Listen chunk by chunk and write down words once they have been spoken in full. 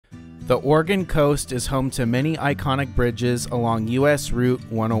The Oregon coast is home to many iconic bridges along U.S. Route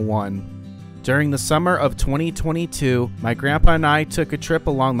 101. During the summer of 2022, my grandpa and I took a trip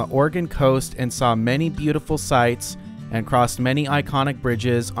along the Oregon coast and saw many beautiful sights and crossed many iconic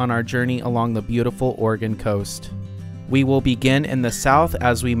bridges on our journey along the beautiful Oregon coast. We will begin in the south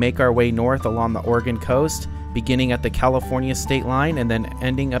as we make our way north along the Oregon coast, beginning at the California state line and then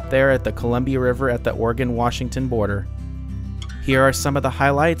ending up there at the Columbia River at the Oregon-Washington border. Here are some of the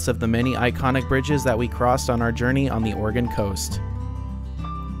highlights of the many iconic bridges that we crossed on our journey on the Oregon coast.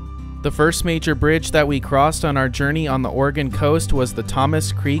 The first major bridge that we crossed on our journey on the Oregon coast was the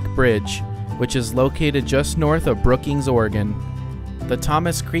Thomas Creek Bridge, which is located just north of Brookings, Oregon. The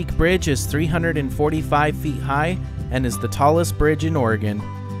Thomas Creek Bridge is 345 feet high and is the tallest bridge in Oregon.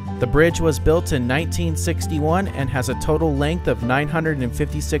 The bridge was built in 1961 and has a total length of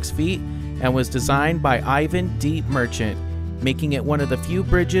 956 feet and was designed by Ivan D. Merchant, making it one of the few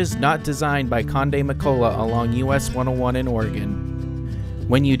bridges not designed by Conde McCullough along US 101 in Oregon.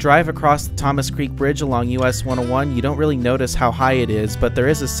 When you drive across the Thomas Creek Bridge along US 101, you don't really notice how high it is, but there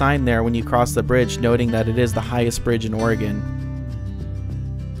is a sign there when you cross the bridge noting that it is the highest bridge in Oregon.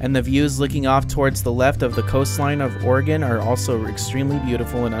 And the views looking off towards the left of the coastline of Oregon are also extremely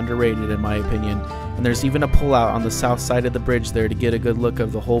beautiful and underrated in my opinion. And there's even a pullout on the south side of the bridge there to get a good look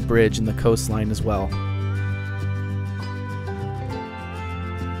of the whole bridge and the coastline as well.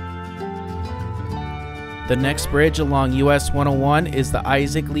 The next bridge along US 101 is the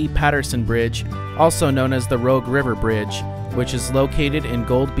Isaac Lee Patterson Bridge, also known as the Rogue River Bridge, which is located in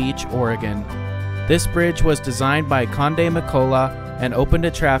Gold Beach, Oregon. This bridge was designed by Conde McCullough and opened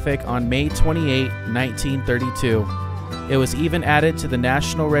to traffic on May 28, 1932. It was even added to the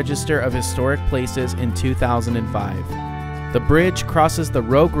National Register of Historic Places in 2005. The bridge crosses the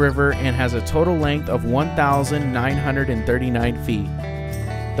Rogue River and has a total length of 1,939 feet.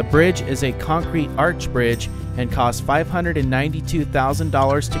 The bridge is a concrete arch bridge and cost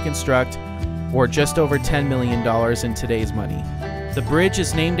 $592,000 to construct, or just over $10 million in today's money. The bridge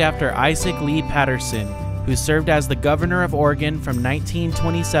is named after Isaac Lee Patterson, who served as the governor of Oregon from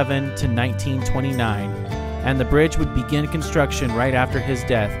 1927 to 1929, and the bridge would begin construction right after his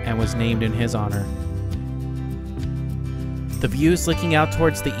death and was named in his honor. The views looking out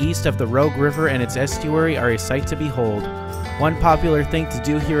towards the east of the Rogue River and its estuary are a sight to behold. One popular thing to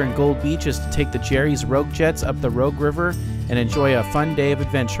do here in Gold Beach is to take the Jerry's Rogue Jets up the Rogue River and enjoy a fun day of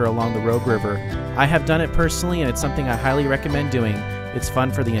adventure along the Rogue River. I have done it personally and it's something I highly recommend doing. It's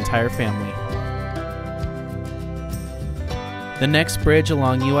fun for the entire family. The next bridge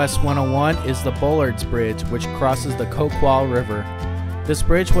along US 101 is the Bullards Bridge, which crosses the Coquille River. This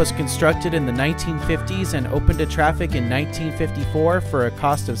bridge was constructed in the 1950s and opened to traffic in 1954 for a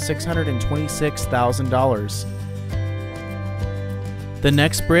cost of $626,000. The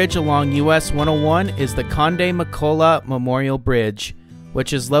next bridge along US 101 is the Conde McCullough Memorial Bridge,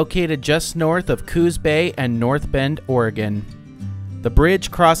 which is located just north of Coos Bay and North Bend, Oregon. The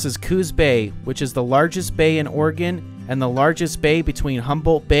bridge crosses Coos Bay, which is the largest bay in Oregon and the largest bay between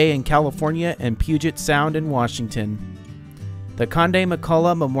Humboldt Bay in California and Puget Sound in Washington. The Conde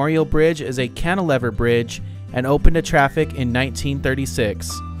McCullough Memorial Bridge is a cantilever bridge and opened to traffic in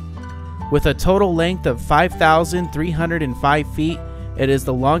 1936. With a total length of 5,305 feet, it is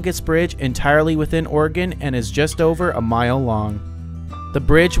the longest bridge entirely within Oregon and is just over a mile long. The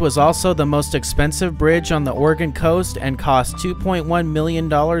bridge was also the most expensive bridge on the Oregon coast and cost $2.1 million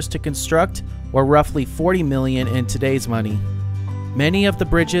to construct, or roughly $40 million in today's money. Many of the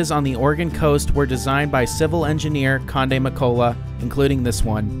bridges on the Oregon coast were designed by civil engineer Conde McCullough, including this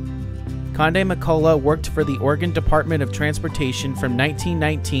one. Conde McCullough worked for the Oregon Department of Transportation from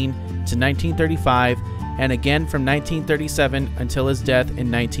 1919 to 1935 and again from 1937 until his death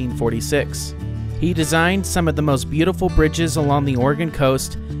in 1946. He designed some of the most beautiful bridges along the Oregon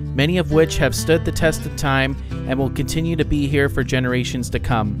coast, many of which have stood the test of time and will continue to be here for generations to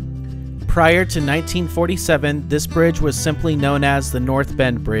come. Prior to 1947, this bridge was simply known as the North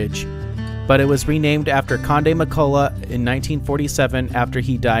Bend Bridge, but it was renamed after Conde McCullough in 1947 after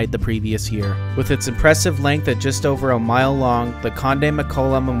he died the previous year. With its impressive length at just over a mile long, the Conde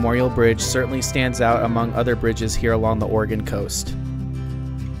McCullough Memorial Bridge certainly stands out among other bridges here along the Oregon coast.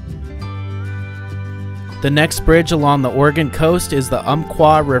 The next bridge along the Oregon coast is the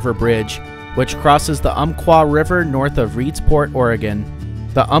Umpqua River Bridge, which crosses the Umpqua River north of Reedsport, Oregon.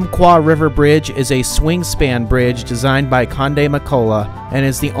 The Umpqua River Bridge is a swing-span bridge designed by Conde McCullough and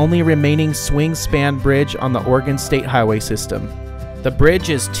is the only remaining swing-span bridge on the Oregon State Highway system. The bridge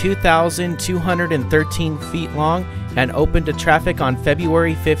is 2,213 feet long and opened to traffic on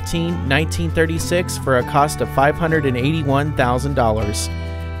February 15, 1936 for a cost of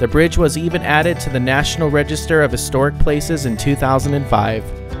 $581,000. The bridge was even added to the National Register of Historic Places in 2005.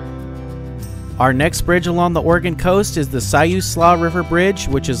 Our next bridge along the Oregon coast is the Siuslaw River Bridge,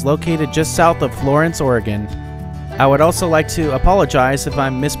 which is located just south of Florence, Oregon. I would also like to apologize if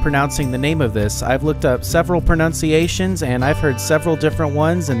I'm mispronouncing the name of this. I've looked up several pronunciations and I've heard several different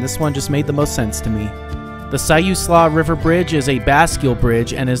ones, and this one just made the most sense to me. The Siuslaw River Bridge is a bascule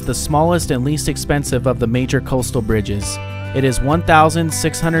bridge and is the smallest and least expensive of the major coastal bridges. It is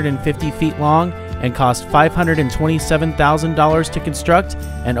 1,650 feet long and cost $527,000 to construct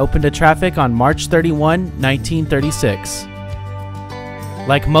and opened to traffic on March 31, 1936.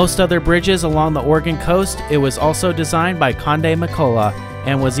 Like most other bridges along the Oregon coast, it was also designed by Conde McCullough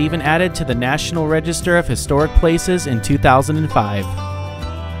and was even added to the National Register of Historic Places in 2005.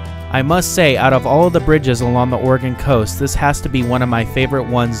 I must say, out of all of the bridges along the Oregon coast, this has to be one of my favorite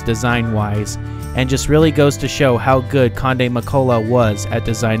ones design-wise, and just really goes to show how good Conde McCullough was at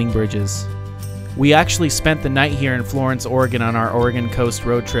designing bridges. We actually spent the night here in Florence, Oregon on our Oregon coast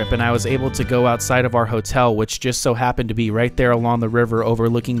road trip, and I was able to go outside of our hotel, which just so happened to be right there along the river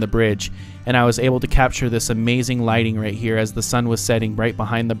overlooking the bridge, and I was able to capture this amazing lighting right here as the sun was setting right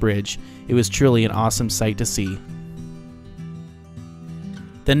behind the bridge. It was truly an awesome sight to see.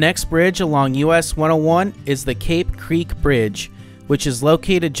 The next bridge along US 101 is the Cape Creek Bridge, which is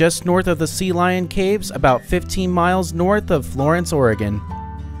located just north of the Sea Lion Caves, about 15 miles north of Florence, Oregon.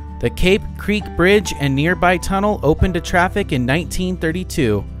 The Cape Creek Bridge and nearby tunnel opened to traffic in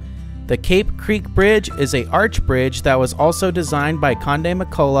 1932. The Cape Creek Bridge is an arch bridge that was also designed by Conde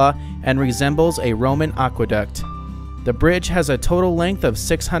McCullough and resembles a Roman aqueduct. The bridge has a total length of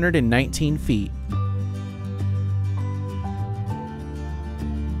 619 feet.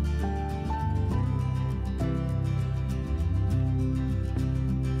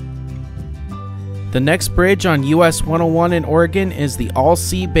 The next bridge on US 101 in Oregon is the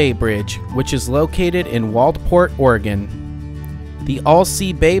Alsea Bay Bridge, which is located in Waldport, Oregon. The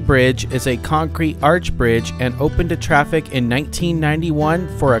Alsea Bay Bridge is a concrete arch bridge and opened to traffic in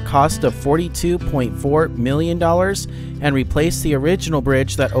 1991 for a cost of $42.4 million and replaced the original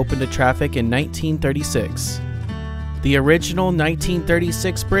bridge that opened to traffic in 1936. The original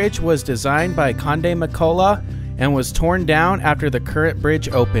 1936 bridge was designed by Conde McCullough and was torn down after the current bridge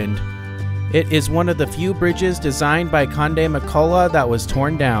opened. It is one of the few bridges designed by Conde McCullough that was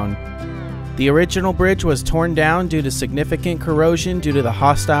torn down. The original bridge was torn down due to significant corrosion due to the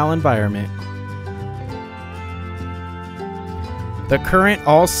hostile environment. The current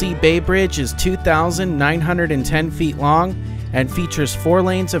Alsea Bay Bridge is 2,910 feet long and features 4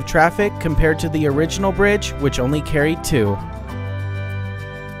 lanes of traffic compared to the original bridge, which only carried 2.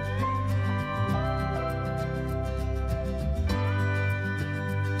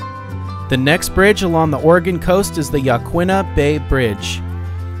 The next bridge along the Oregon coast is the Yaquina Bay Bridge.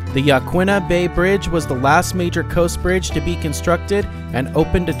 The Yaquina Bay Bridge was the last major coast bridge to be constructed and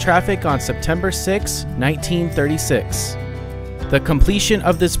opened to traffic on September 6, 1936. The completion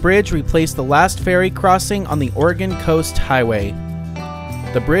of this bridge replaced the last ferry crossing on the Oregon Coast Highway.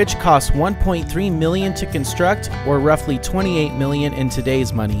 The bridge cost $1.3 million to construct, or roughly $28 million in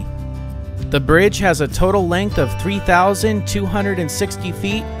today's money. The bridge has a total length of 3,260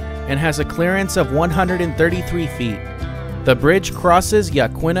 feet and has a clearance of 133 feet. The bridge crosses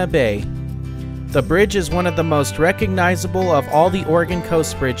Yaquina Bay. The bridge is one of the most recognizable of all the Oregon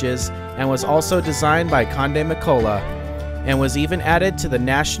coast bridges and was also designed by Conde McCullough and was even added to the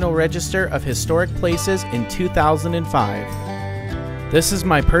National Register of Historic Places in 2005. This is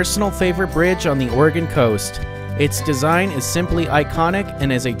my personal favorite bridge on the Oregon coast. Its design is simply iconic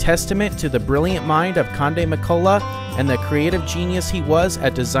and is a testament to the brilliant mind of Conde McCullough and the creative genius he was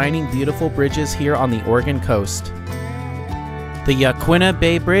at designing beautiful bridges here on the Oregon coast. The Yaquina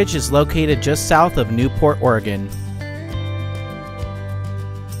Bay Bridge is located just south of Newport, Oregon.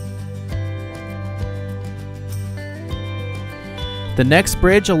 The next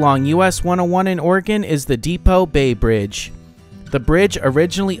bridge along US 101 in Oregon is the Depoe Bay Bridge. The bridge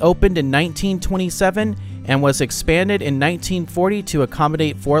originally opened in 1927 and was expanded in 1940 to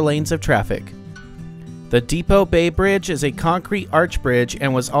accommodate 4 lanes of traffic. The Depoe Bay Bridge is a concrete arch bridge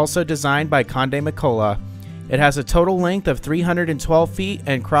and was also designed by Conde McCullough. It has a total length of 312 feet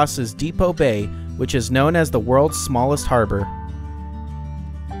and crosses Depoe Bay, which is known as the world's smallest harbor.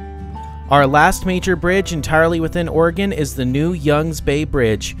 Our last major bridge entirely within Oregon is the new Youngs Bay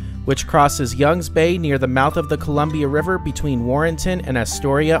Bridge, which crosses Youngs Bay near the mouth of the Columbia River between Warrenton and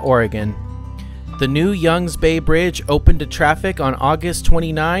Astoria, Oregon. The new Youngs Bay Bridge opened to traffic on August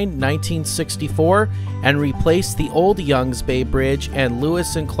 29, 1964, and replaced the old Youngs Bay Bridge and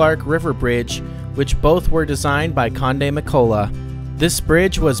Lewis and Clark River Bridge, which both were designed by Conde McCullough. This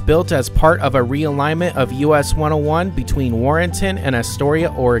bridge was built as part of a realignment of US 101 between Warrenton and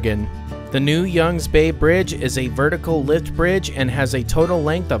Astoria, Oregon. The new Youngs Bay Bridge is a vertical lift bridge and has a total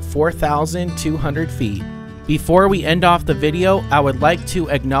length of 4,200 feet. Before we end off the video, I would like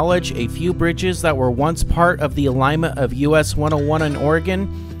to acknowledge a few bridges that were once part of the alignment of US 101 in Oregon,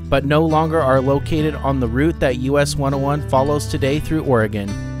 but no longer are located on the route that US 101 follows today through Oregon.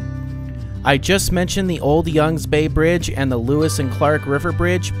 I just mentioned the old Youngs Bay Bridge and the Lewis and Clark River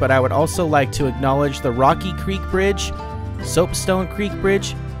Bridge, but I would also like to acknowledge the Rocky Creek Bridge, Soapstone Creek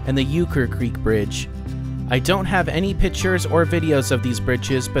Bridge, and the Euchre Creek Bridge. I don't have any pictures or videos of these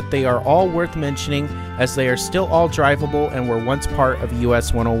bridges, but they are all worth mentioning as they are still all drivable and were once part of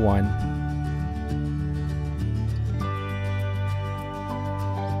US 101.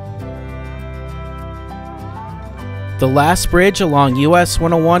 The last bridge along US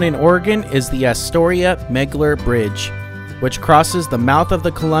 101 in Oregon is the Astoria Megler Bridge, which crosses the mouth of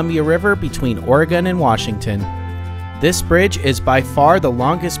the Columbia River between Oregon and Washington. This bridge is by far the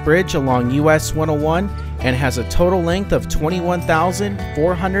longest bridge along US 101 and has a total length of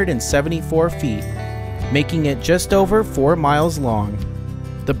 21,474 feet, making it just over 4 miles long.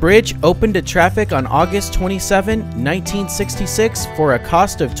 The bridge opened to traffic on August 27, 1966 for a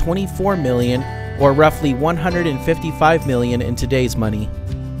cost of $24 million, or roughly $155 million in today's money.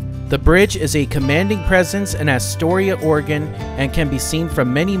 The bridge is a commanding presence in Astoria, Oregon, and can be seen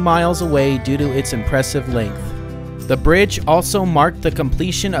from many miles away due to its impressive length. The bridge also marked the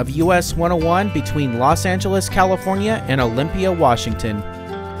completion of US 101 between Los Angeles, California and Olympia, Washington.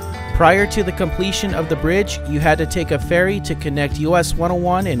 Prior to the completion of the bridge, you had to take a ferry to connect US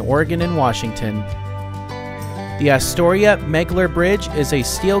 101 in Oregon and Washington. The Astoria Megler Bridge is a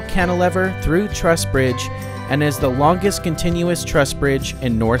steel cantilever through truss bridge and is the longest continuous truss bridge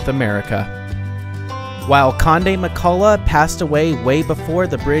in North America. While Conde McCullough passed away way before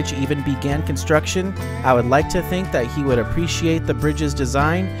the bridge even began construction, I would like to think that he would appreciate the bridge's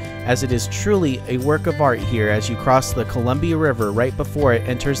design, as it is truly a work of art here as you cross the Columbia River right before it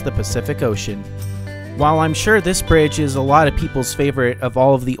enters the Pacific Ocean. While I'm sure this bridge is a lot of people's favorite of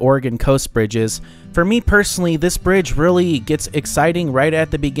all of the Oregon coast bridges, for me personally, this bridge really gets exciting right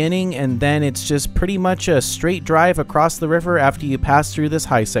at the beginning, and then it's just pretty much a straight drive across the river after you pass through this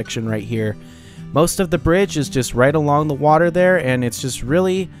high section right here. Most of the bridge is just right along the water there, and it's just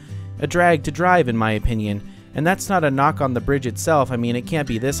really a drag to drive in my opinion. And that's not a knock on the bridge itself. I mean, it can't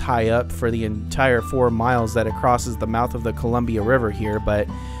be this high up for the entire 4 miles that it crosses the mouth of the Columbia River here, but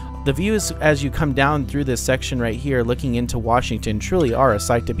the views as you come down through this section right here looking into Washington truly are a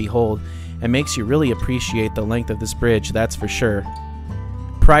sight to behold and makes you really appreciate the length of this bridge, that's for sure.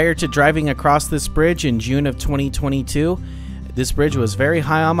 Prior to driving across this bridge in June of 2022, this bridge was very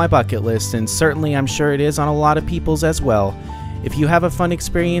high on my bucket list, and certainly I'm sure it is on a lot of people's as well. If you have a fun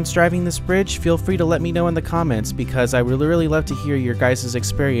experience driving this bridge, feel free to let me know in the comments, because I would really love to hear your guys'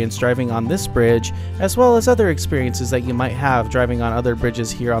 experience driving on this bridge, as well as other experiences that you might have driving on other bridges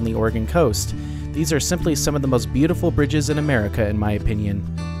here on the Oregon coast. These are simply some of the most beautiful bridges in America, in my opinion.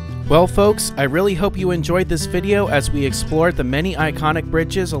 Well folks, I really hope you enjoyed this video as we explored the many iconic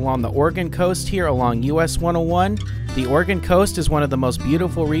bridges along the Oregon coast here along US 101. The Oregon coast is one of the most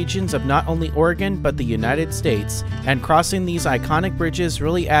beautiful regions of not only Oregon but the United States, and crossing these iconic bridges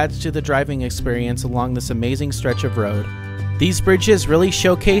really adds to the driving experience along this amazing stretch of road. These bridges really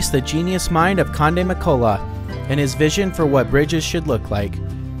showcase the genius mind of Conde McCullough and his vision for what bridges should look like.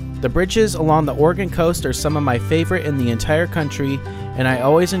 The bridges along the Oregon coast are some of my favorite in the entire country, and I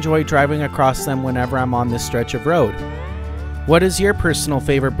always enjoy driving across them whenever I'm on this stretch of road. What is your personal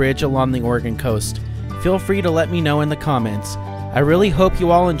favorite bridge along the Oregon coast? Feel free to let me know in the comments. I really hope you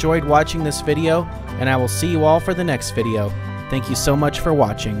all enjoyed watching this video, and I will see you all for the next video. Thank you so much for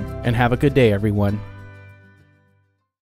watching, and have a good day everyone.